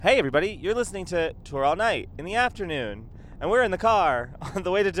Hey everybody, you're listening to Tour All Night in the afternoon, and we're in the car on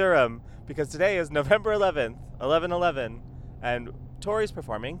the way to Durham because today is November 11th, 11/11, and Tori's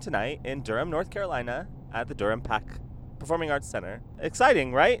performing tonight in Durham, North Carolina at the Durham Pack Performing Arts Center.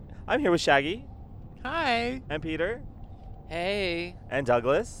 Exciting, right? I'm here with Shaggy. Hi. And Peter. Hey. And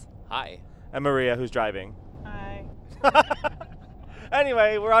Douglas. Hi. And Maria, who's driving. Hi.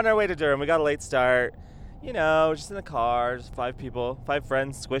 Anyway, we're on our way to Durham. We got a late start. You know, just in the car, just 5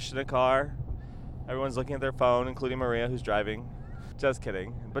 friends squished in a car. Everyone's looking at their phone, including Maria, who's driving. Just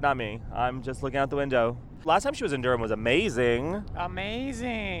kidding, but not me. I'm just looking out the window. Last time she was in Durham was amazing.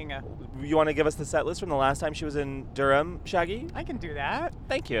 Amazing. You want to give us the set list from the last time she was in Durham, Shaggy? I can do that.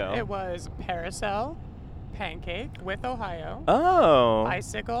 Thank you. It was Paracel, Pancake with Ohio, Oh.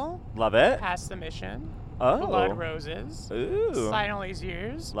 Bicycle, Love it. Past the Mission, Oh. Blood Roses, Ooh. Silent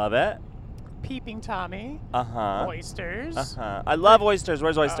Years, Love it. Peeping Tommy, Uh-huh. Oysters. Uh-huh. I love Oysters.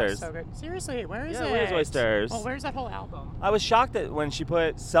 Where's Oysters? Oh, so good. Seriously, where is Yeah, it? where's Oysters? Well, where's that whole album? I was shocked that when she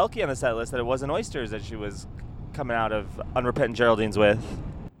put Selkie on the set list that it wasn't Oysters that she was coming out of Unrepentant Geraldines with.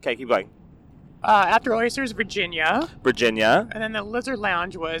 Okay, keep going. After Oysters, Virginia. Virginia. And then the Lizard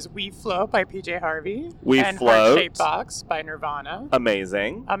Lounge was We Float by PJ Harvey. We and Float. Heart-Shaped Box by Nirvana.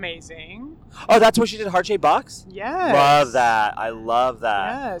 Amazing. Amazing. Oh, that's where she did Heart-Shaped Box? Yes. Love that. I love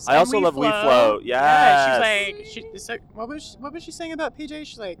that. Yes. I also love We Float. Yes. Yeah, she's like, what was she saying about PJ?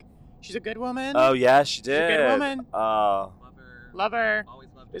 She's like, she's a good woman. Oh, yeah, she She's did. a good woman. Oh. Love her. Always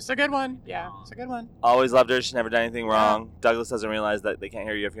loved her. It's a good one. Yeah, it's a good one. Always loved her. She's never done anything wrong. Douglas doesn't realize that they can't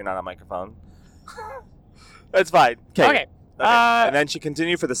hear you if you're not on microphone. It's fine. Okay. And then she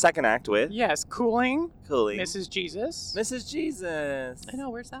continued for the second act with Yes, Cooling, Cooley. Mrs. Jesus. Mrs. Jesus. I know,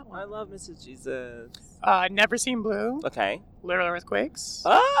 where's that I one? love Mrs. Jesus. Never Seen Blue, Okay. Little Earthquakes,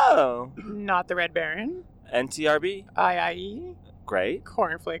 Oh. Not the Red Baron, NTRB. IIE, Great.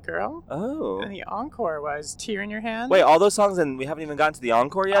 Cornflake Girl. Oh. And the encore was Tear in Your Hand. Wait, all those songs and we haven't even gotten to the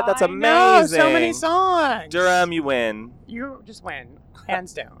encore yet? That's I amazing. know, so many songs. Durham, you win. You just win,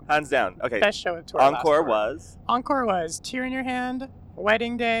 hands down. Hands down. Okay. Best show of tour. Encore was? Encore was Tear in Your Hand,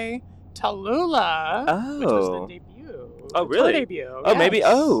 Wedding Day, Tallulah, which was Oh. the debut. Oh, the really? tour debut. Oh, maybe. yes.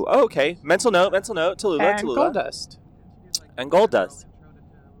 Oh, okay. Mental note. Tallulah. And Tallulah. Goldust. And Gold Dust.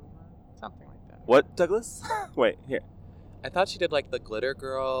 Something like that. What, Douglas? Wait, here. I thought she did like the Glitter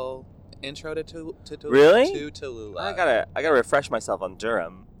Girl intro to Really? to Tallulah. I gotta refresh myself on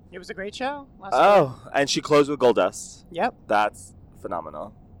Durham. It was a great show. Last tour. Oh, and she closed with Gold Dust. Yep. That's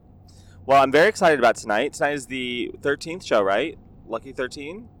phenomenal. Well, I'm very excited about tonight. Tonight is the 13th show, right? Lucky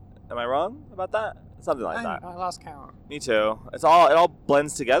 13? Am I wrong about that? Something like that. I lost count. Me too. It all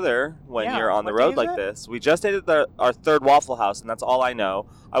blends together when Yeah, you're on the what day road is like it? this. We just ate at our third Waffle House, and that's all I know.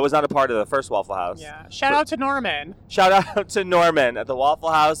 I was not a part of the first Waffle House. Yeah. Shout out to Norman, Shout out to Norman at the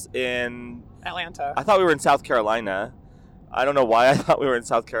Waffle House in... Atlanta. I thought we were in South Carolina. I don't know why I thought we were in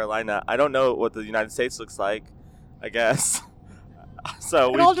South Carolina. I don't know what the United States looks like, I guess.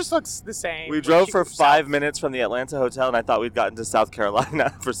 So it all just looks the same. we when drove you for go 5 south. minutes from the Atlanta hotel, and I thought we'd gotten to South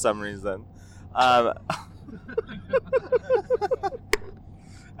Carolina for some reason.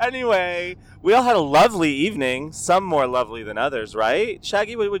 Anyway, we all had a lovely evening. Some more lovely than others, right?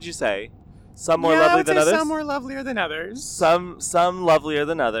 Shaggy, what would you say? Some more I lovely would than say others? Some more lovelier than others. Some lovelier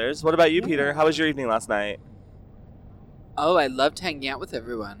than others. What about you, Yeah. Peter? How was your evening last night? Oh, I loved hanging out with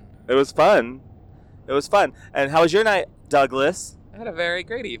everyone. It was fun. It was fun. And how was your night, Douglas? I had a very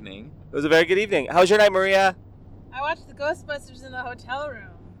great evening. It was a very good evening. How was your night, Maria? I watched the Ghostbusters in the hotel room.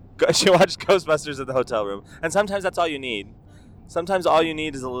 She watched Ghostbusters at the hotel room. And sometimes that's all you need. Sometimes all you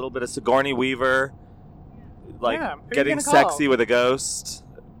need is a little bit of Sigourney Weaver, like Yeah, who you getting gonna call? sexy with a ghost.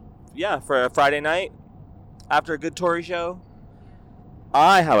 Yeah, for a Friday night after a good Tory show.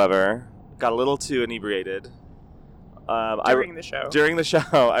 I, however, got a little too inebriated. During the show. During the show,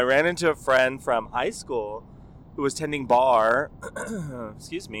 I ran into a friend from high school who was tending bar.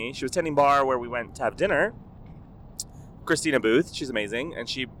 Excuse me. She was tending bar where we went to have dinner. Christina Booth, she's amazing, and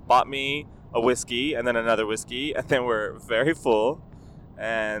she bought me a whiskey and then another whiskey, and then we're very full,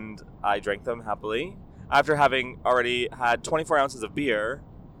 and I drank them happily after having already had 24 ounces of beer.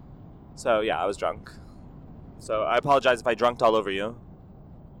 So yeah, I was drunk. So I apologize if I drunked all over you.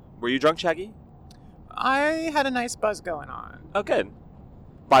 Were you drunk, Shaggy? I had a nice buzz going on Oh, good.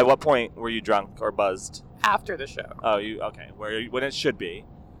 By what point were you drunk or buzzed? after the show. Oh, you okay? When it should be.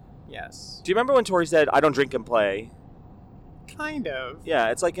 Yes. Do you remember when Tori said, "I don't drink and play"? Kind of. Yeah,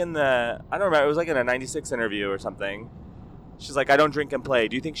 it's like in the I don't remember. It was like in a '96 interview or something. She's like, "I don't drink and play."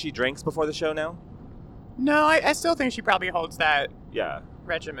 Do you think she drinks before the show now? No, I still think she probably holds that Yeah.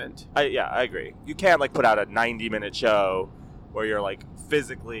 regiment. I agree. You can't like put out a 90-minute show where you're like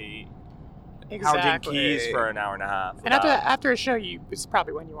physically pounding keys for an hour and a half. And after a show, it's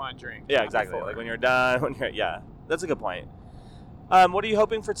probably when you want to drink. Yeah, exactly. Before. Like when you're done. That's a good point. What are you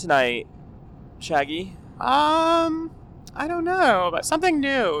hoping for tonight, Shaggy? I don't know, but something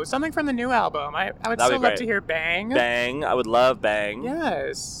new, something from the new album. I would That'd still be love great. to hear Bang. Bang. I would love Bang.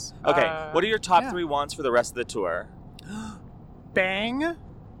 Yes. Okay. What are your top yeah. 3 wants for the rest of the tour? Bang,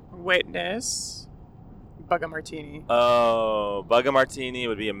 Witness, Bugga Martini. Oh, Bugga Martini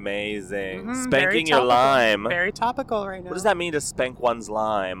would be amazing. Mhm, very Spanking your topical. lime. Very topical right now. What does that mean to spank one's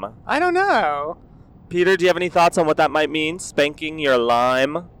lime? I don't know. Peter, do you have any thoughts on what that might mean? Spanking your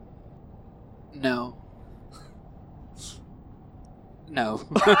lime? No. No.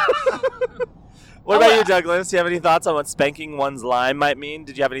 What about you, Douglas? Do you have any thoughts on what spanking one's lime might mean?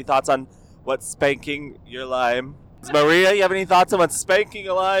 Did you have any thoughts on what spanking your lime? Maria, you have any thoughts on what spanking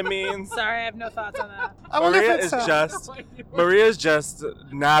a lime means? Sorry, I have no thoughts on that. I wonder Maria if is it's Maria's just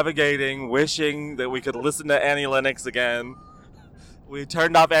navigating, wishing that we could listen to Annie Lennox again. We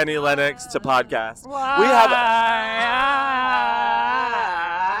turned off Annie Lennox to podcast.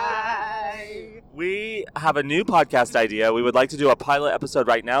 We have a new podcast idea. We would like to do a pilot episode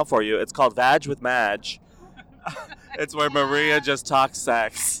right now for you. It's called Vag with Madge. It's where Maria just talks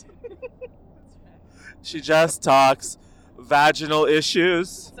sex. She just talks vaginal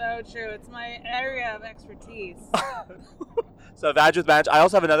issues. So true. It's my area of expertise. So Vag with Madge. I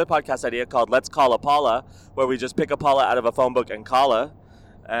also have another podcast idea called Let's Call a Paula, where we just pick a Paula out of a phone book and call her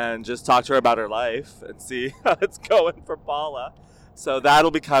and just talk to her about her life and see how it's going for Paula. So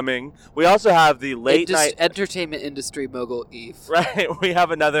that'll be coming. We also have the late night entertainment industry mogul Eve. Right. We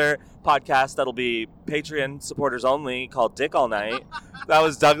have another podcast that'll be Patreon supporters only called Dick All Night. That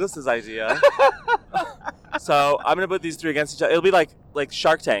was Douglas's idea. So I'm gonna put these 3 against each other. It'll be like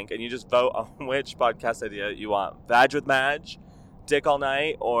Shark Tank, and you just vote on which podcast idea you want: Vag with Madge, Dick All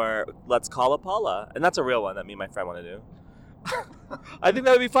Night, or Let's Call a Paula. And that's a real one that me and my friend want to do. I think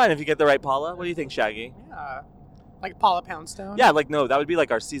that would be fun if you get the right Paula. What do you think, Shaggy? Yeah. Like Paula Poundstone? Yeah, no, that would be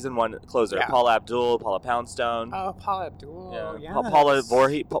like our season 1 closer. Yeah. Paula Abdul, Paula Poundstone. Oh, Paula Abdul. Yeah. Yes. Paula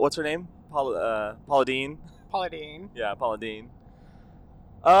Voorhees. What's her name? Paula Dean. Paula Dean. Yeah, Paula Dean.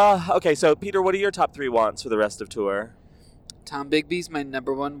 Okay, so Peter, what are your top 3 wants for the rest of tour? Tom Bigby's my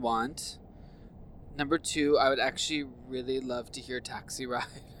number 1 want. Number 2, I would actually really love to hear Taxi Ride.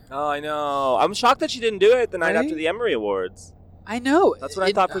 Oh, I know. I'm shocked that she didn't do it the night Right? after the Emory Awards. I know. That's what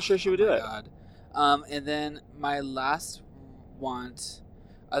I thought for sure she would do my it. God. And then my last want,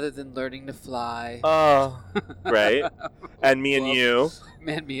 other than learning to fly. Oh, great. And Me and Well, You.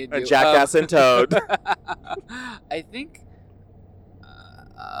 Man, me and And you. Jackass and Toad. I think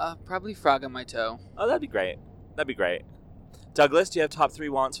probably Frog on My Toe. Oh, that'd be great. That'd be great. Douglas, do you have top 3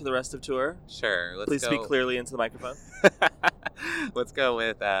 wants for the rest of tour? Sure. Let's Please go. speak clearly into the microphone. Let's go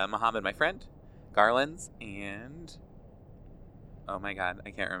with Muhammad, my friend, Garland's, and oh my God,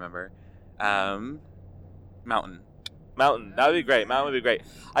 I can't remember. Mountain. Mountain. That would be great. Mountain would be great.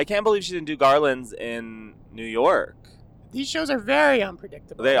 I can't believe she didn't do Garland's in New York. These shows are very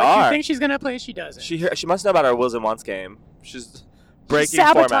unpredictable. They Like, are. You think she's going to play, she doesn't. She must know about our Wills and Wants game. She's breaking She's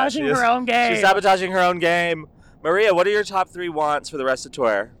sabotaging format. her own game. She's sabotaging her own game. Maria, what are your top 3 wants for the rest of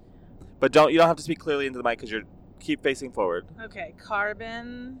tour? But you don't have to speak clearly into the mic because you keep facing forward. Okay,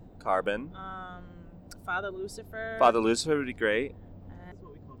 Carbon. Carbon. Father Lucifer. Father Lucifer would be great.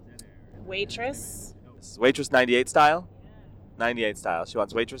 Waitress. Waitress 98 style? 98 style. She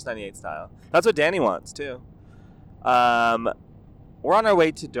wants Waitress 98 style. That's what Danny wants, too. We're on our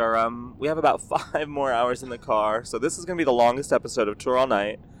way to Durham. We have about 5 more hours in the car, so this is going to be the longest episode of Tour All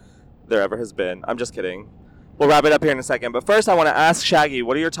Night there ever has been. I'm just kidding. We'll wrap it up here in a second. But first, I want to ask Shaggy,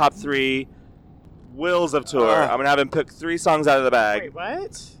 what are your top 3 wills of tour? I'm going to have him pick 3 songs out of the bag. Wait,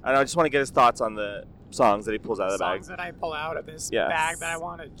 what? And I just want to get his thoughts on the songs that he pulls out of the bag. Songs that I pull out of this Yes. bag that I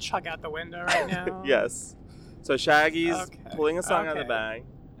want to chug out the window right now. Yes. So Shaggy's Okay, pulling a song out of the okay. bag.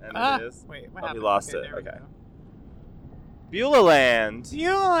 And it is. Wait, what Oh, he happened? lost it. there we Okay. go. Beulah Land.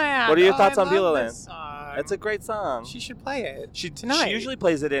 Beulah Land. What are your thoughts I on love Beulah this Land? song. It's a great song. She should play it. She tonight. usually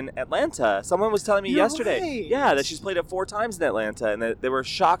plays it in Atlanta. Someone was telling me You're yesterday. right. Yeah, that she's played it 4 times in Atlanta, and they were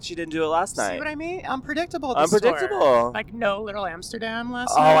shocked she didn't do it last night. See what I mean? Unpredictable. Unpredictable. Like no Little Amsterdam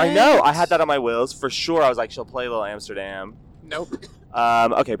last Oh, night. I know. I had that on my wills for sure. I was like, she'll play Little Amsterdam. Nope.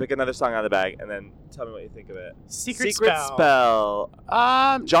 Okay, pick another song out of the bag, and then tell me what you think of it. Secret Spell.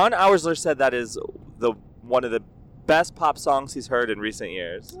 John Oursler said that is one of the best pop songs he's heard in recent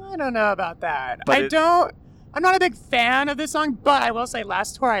years. I don't know about that. But I'm not a big fan of this song, but I will say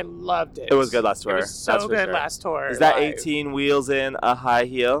last tour I loved it. It was good last tour. It was so That's for good sure. last tour. Is that live. 18 wheels in a high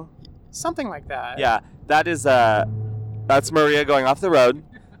heel? Something like that. Yeah, that is That's Maria going off the road.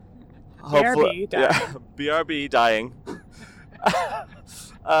 BRB dying. Yeah, BRB dying.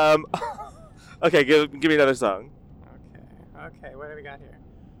 Okay, give me another song. Okay, what do we got here?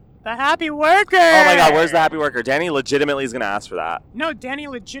 The Happy Worker! Oh my god, where's the Happy Worker? Danny legitimately is going to ask for that. No, Danny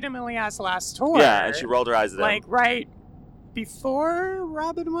legitimately asked last tour. Yeah, and she rolled her eyes at him. Like, right before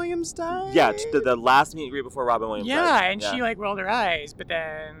Robin Williams died? Yeah, the last meet and greet before Robin Williams Yeah, died. and she, like, rolled her eyes. But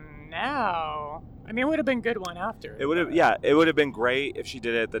then now... I mean, it would have been good one after. It would have been great if she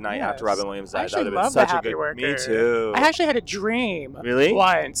did it the night after Yes. Robin Williams I died. actually That would have love been such The a Happy good. Worker. Me too. I actually had a dream. Really?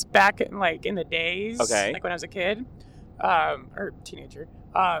 Once, back in, like, in the days. Okay. Like, when I was a kid. Or teenager.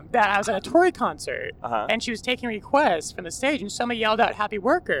 That I was at a Tory concert. Uh-huh. And she was taking requests from the stage, and somebody yelled out "Happy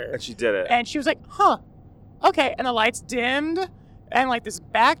Worker," And she did it. and she was like, "Huh, okay." And the lights dimmed, and like this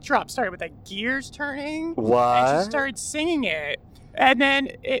backdrop started with like gears turning, What? and she started singing it, and then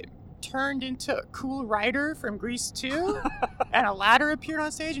it turned into Cool Rider from Grease 2, and a ladder appeared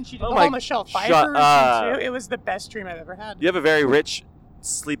on stage, and she did Oh the my- whole Michelle shut Pfeiffer up. routine too. It was the best dream I've ever had. You have a very rich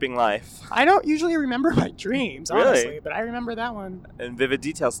sleeping life I don't usually remember my dreams, Really? honestly, but I remember that one. in vivid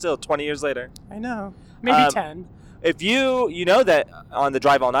detail still 20 years later. I know, maybe 10. If you know that on the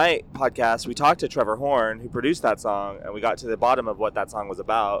Drive All Night podcast, we talked to Trevor Horn, who produced that song, and we got to the bottom of what that song was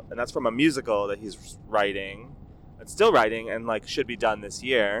about. And that's from a musical that he's writing, and still writing, and like should be done this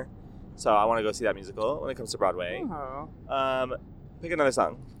year. So I want to go see that musical when it comes to Broadway. Oh. Pick another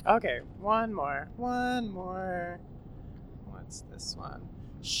song. Okay, one more. What's this one?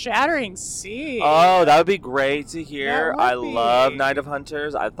 Shattering Sea. Oh, that would be great to hear. That would I be. love Night of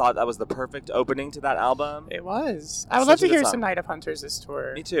Hunters. I thought that was the perfect opening to that album. It was. I would Such love a to good hear song. some Night of Hunters this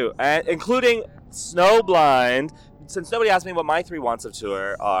tour. Me too, and including Snowblind. Since nobody asked me what my 3 wants of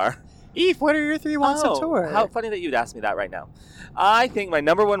tour are. Eve, what are your 3 wants of tour? How funny that you'd ask me that right now. I think my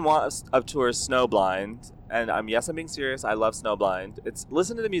number 1 want of tour is Snowblind. And I'm being serious. I love Snowblind. It's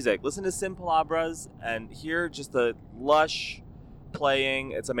listen to the music. Listen to Sim Palabras and hear just the lush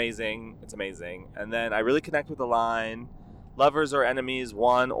playing. It's amazing. It's amazing. And then I really connect with the line, lovers or enemies,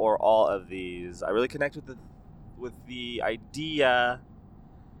 one or all of these. I really connect with the idea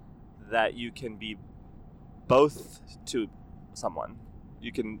that you can be both to someone.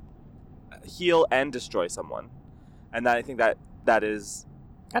 You can heal and destroy someone. And I think that is...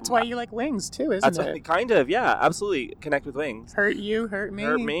 That's why you like Wings, too, isn't That's it? kind of, yeah, absolutely. Connect with Wings. Hurt you, hurt me.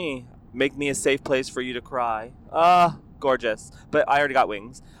 Hurt me. Make me a safe place for you to cry. Ah, gorgeous. But I already got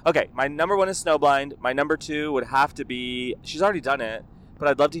Wings. Okay, my number 1 is Snowblind. My number 2 would have to be, she's already done it, but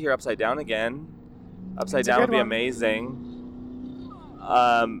I'd love to hear Upside Down again. Upside That's a Down would good be one. amazing.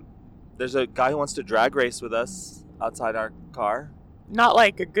 There's a guy who wants to drag race with us outside our car. Not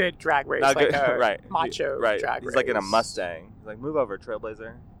like a good drag race, Not like good- a right. macho Right. drag race. He's like in a Mustang. He's like, move over,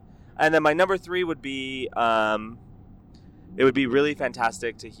 Trailblazer. And then my number 3 would be, it would be really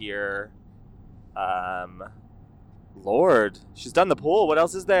fantastic to hear, Lord, she's done the pool. What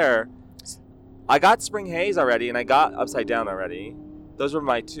else is there? I got Spring Haze already, and I got Upside Down already. Those were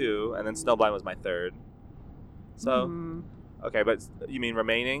my 2, and then Snowblind was my 3rd. So, Mm. okay, but you mean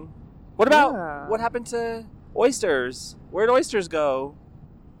remaining? What about, Yeah. what happened to Oysters? Where'd Oysters go?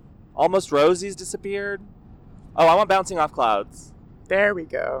 Almost Rosie's disappeared? Oh, I want Bouncing Off Clouds. There we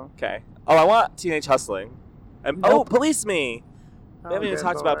go. Okay. Oh, I want Teenage Hustling. And, Nope. Oh, Police Me. Oh, We haven't even good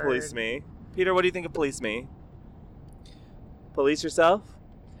talked about Lord. Police Me. Peter, what do you think of Police Me? Police yourself?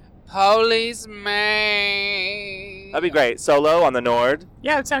 Police me. That'd be great. Solo on the Nord.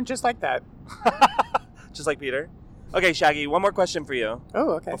 Yeah, it sounds just like that. Just like Peter. Okay, Shaggy, one more question for you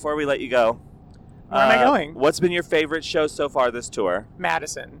Oh, okay. before we let you go. Where am I going? What's been your favorite show so far this tour,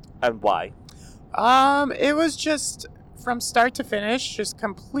 Madison. and why? It was just from start to finish, just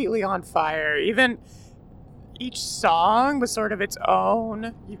completely on fire. Even each song was sort of its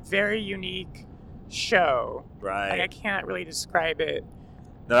own very unique show. Like, I Right. can't really describe it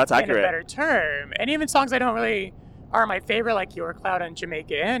No, that's in a accurate. better term. And even songs I don't really are my favorite, like Your Cloud and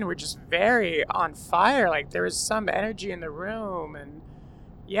Jamaica Inn, were just very on fire. Like there was some energy in the room, and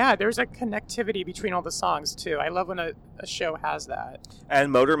yeah, there's a connectivity between all the songs too. I love when a show has that.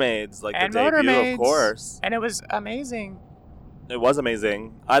 And Motormaids, like And the debut, Motormaids. of course. And it was amazing. It was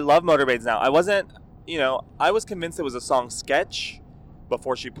amazing. I love Motormaids now. I wasn't, I was convinced it was a song sketch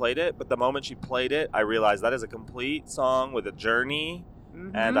before she played it, but the moment she played it, I realized that is a complete song with a journey.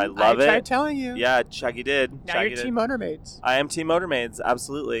 And I love I it. tried telling you. Yeah, Shaggy did. Now Shaggy you're did. Team Motormaids. I am Team Motormaids,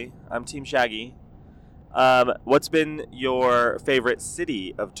 absolutely. I'm Team Shaggy. What's been your favorite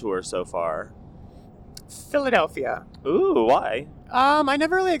city of tour so far? Philadelphia. Ooh, why? I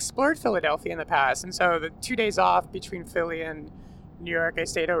never really explored Philadelphia in the past, and so the 2 days off between Philly and New York, I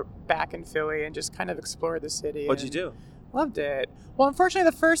stayed back in Philly and just kind of explored the city. What'd you and, do? Loved it. Well, unfortunately,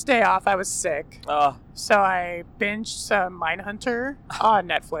 the first day off, I was sick. Oh, So I binged some Mindhunter on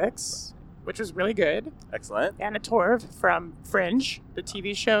Netflix, which was really good. excellent. Anna Torv from Fringe, the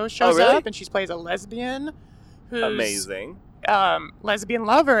TV show, shows really? up, and she plays a lesbian who's Amazing. lesbian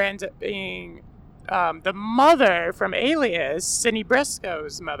lover ends up being the mother from Alias, Sidney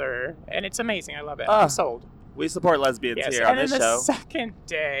Briscoe's mother, and it's amazing. I love it. Ah. I'm sold. We support lesbians Yes, here and on then this the show. second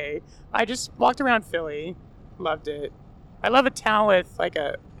day, I just walked around Philly, loved it. I love a town with like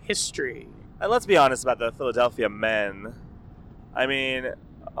a history. And let's be honest about the Philadelphia men. I mean,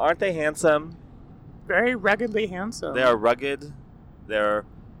 aren't they handsome? Very ruggedly handsome. They are rugged. They're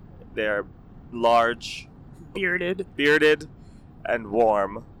large, bearded, bearded, and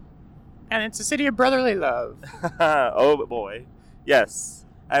warm. and it's a city of brotherly love. Oh boy. Yes.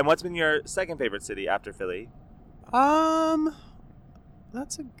 And what's been your second favorite city after Philly?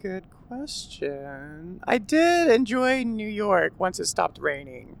 That's a good question. I did enjoy New York once it stopped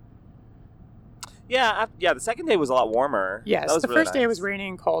raining. Yeah, the second day was a lot warmer. Yes, That was the really first day nice. it was raining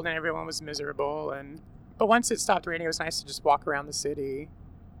and cold, and everyone was miserable. But once it stopped raining, it was nice to just walk around the city.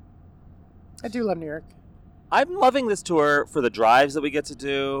 I do love New York. I'm loving this tour for the drives that we get to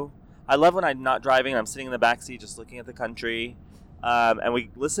do. I love when I'm not driving and I'm sitting in the backseat just looking at the country. And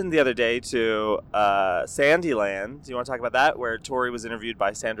we listened the other day to Sandyland. Do you want to talk about that? Where Tori was interviewed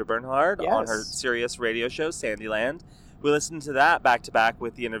by Sandra Bernhard on her Yes. Sirius radio show, Sandyland. We listened to that back to back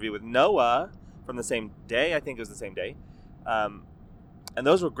with the interview with Noah from the same day. I think it was the same day. And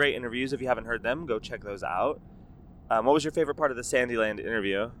those were great interviews. If you haven't heard them, go check those out. What was your favorite part of the Sandyland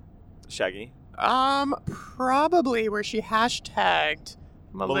interview, Shaggy? Probably where she hashtagged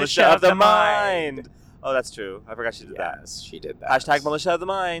Militia of the Mind. Oh, that's true. I forgot she did that. Yes, she did that. Hashtag Militia of the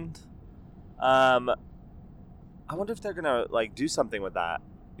Mind. I wonder if they're gonna do something with that.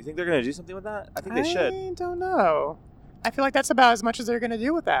 You think they're gonna do something with that? I think they should. I don't know. I feel like that's about as much as they're going to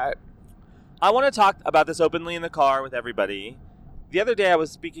do with that. I want to talk about this openly in the car with everybody. The other day I was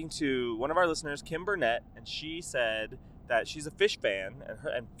speaking to one of our listeners, Kim Burnett, and she said that she's a Fish fan,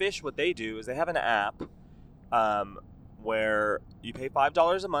 and Fish, what they do is they have an app where you pay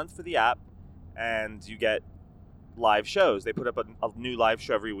 $5 a month for the app, and you get live shows. They put up a new live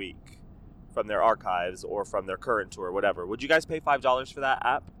show every week from their archives or from their current tour, whatever. Would you guys pay $5 for that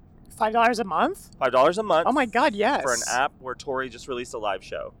app? $5 a month? $5 a month. Oh my God, yes. For an app where Tori just released a live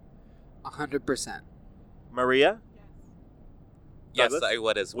show. 100%. Maria? Yes, Douglas? I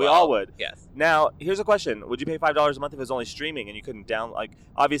would as well. We all would. Yes. Now, here's a question. Would you pay $5 a month if it was only streaming and you couldn't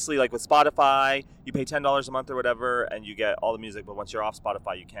obviously, like with Spotify, you pay $10 a month or whatever and you get all the music, but once you're off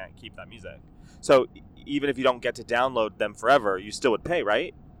Spotify, you can't keep that music. So even if you don't get to download them forever, you still would pay,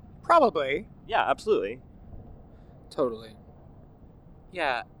 right? Probably. Yeah, absolutely. Totally.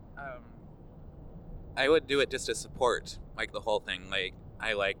 Yeah. I would do it just to support the whole thing.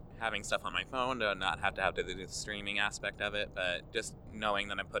 I like having stuff on my phone to not have to do the streaming aspect of it, but just knowing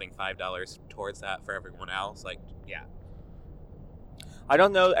that I'm putting $5 towards that for everyone else, yeah. I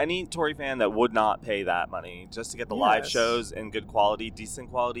don't know any Tory fan that would not pay that money just to get the live Yes. shows in good quality, decent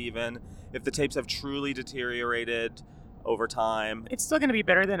quality even. If the tapes have truly deteriorated over time, It's still going to be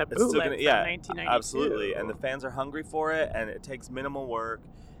better than a it's still bootleg gonna, from yeah, 1992. absolutely. And the fans are hungry for it, and it takes minimal work.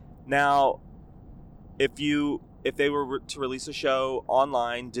 Now, if they were to release a show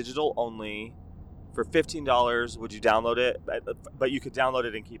online, digital only, for $15, would you download it? But you could download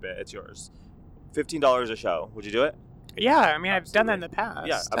it and keep it. It's yours. $15 a show. Would you do it? Yeah, I mean, I've done that in Absolutely. the past.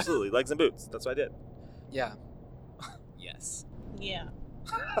 Yeah, absolutely. Legs and boots. That's what I did. Yeah. Yes. Yeah.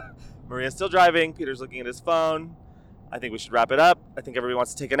 Maria's still driving. Peter's looking at his phone. I think we should wrap it up. I think everybody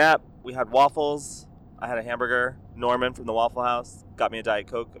wants to take a nap. We had waffles. I had a hamburger. Norman from the Waffle House got me a Diet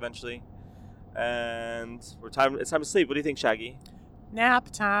Coke eventually. And it's time to sleep. What do you think, Shaggy? Nap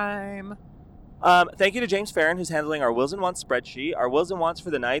time. Thank you to James Farron, who's handling our Wills and Wants spreadsheet. Our Wills and Wants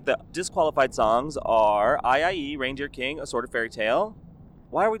for the night, the disqualified songs are IIE, Reindeer King, A Sort of Fairy Tale.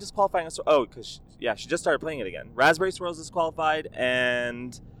 Why are we disqualifying a Oh, because, she just started playing it again. Raspberry Swirls disqualified,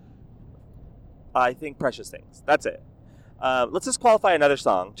 and I think Precious Things. That's it. Let's disqualify another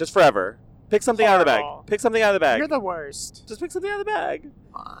song, just forever. Pick something out of the bag. Horrible. Pick something out of the bag. You're the worst. Just pick something out of the bag.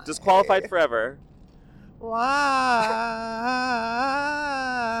 Why? Disqualified forever.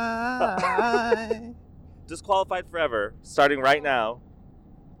 Why? Disqualified forever. Starting right now.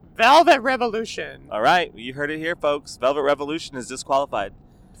 Velvet Revolution. All right, you heard it here, folks. Velvet Revolution is disqualified.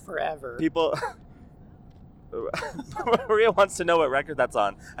 Forever. People. Maria wants to know what record that's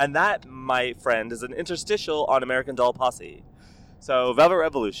on. And that, my friend, is an interstitial on American Doll Posse. So, Velvet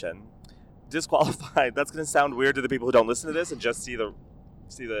Revolution. Disqualified. That's going to sound weird to the people who don't listen to this and just see the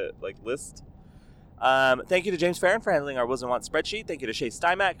list. Thank you to James Farron for handling our Wills and Wants spreadsheet. Thank you to Shay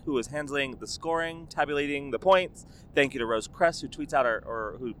Stymack, who was handling the scoring, tabulating the points. Thank you to Rose Kress, who tweets out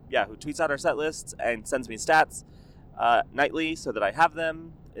who tweets out our set lists and sends me stats nightly so that I have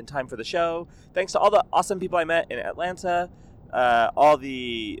them in time for the show. Thanks to all the awesome people I met in Atlanta, all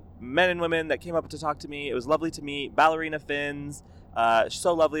the men and women that came up to talk to me. It was lovely to meet Ballerina Finns.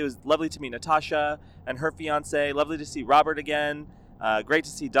 So lovely. It was lovely to meet Natasha and her fiance. Lovely to see Robert again. Great to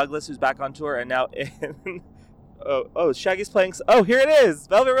see Douglas, who's back on tour, and now in... Shaggy's playing... Oh, here it is!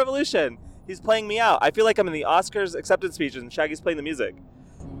 Velvet Revolution! He's playing me out. I feel like I'm in the Oscars acceptance speech, and Shaggy's playing the music.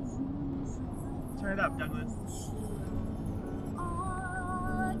 Turn it up, Douglas.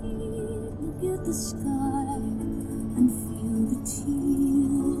 Look at the sky and feel the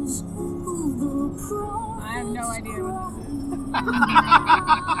tears of the pride. I have no idea what this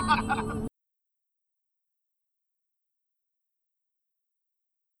is.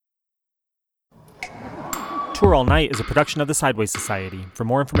 Tour All Night is a production of the Sideways Society. For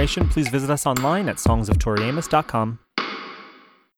more information, please visit us online at songsoftoriamos.com.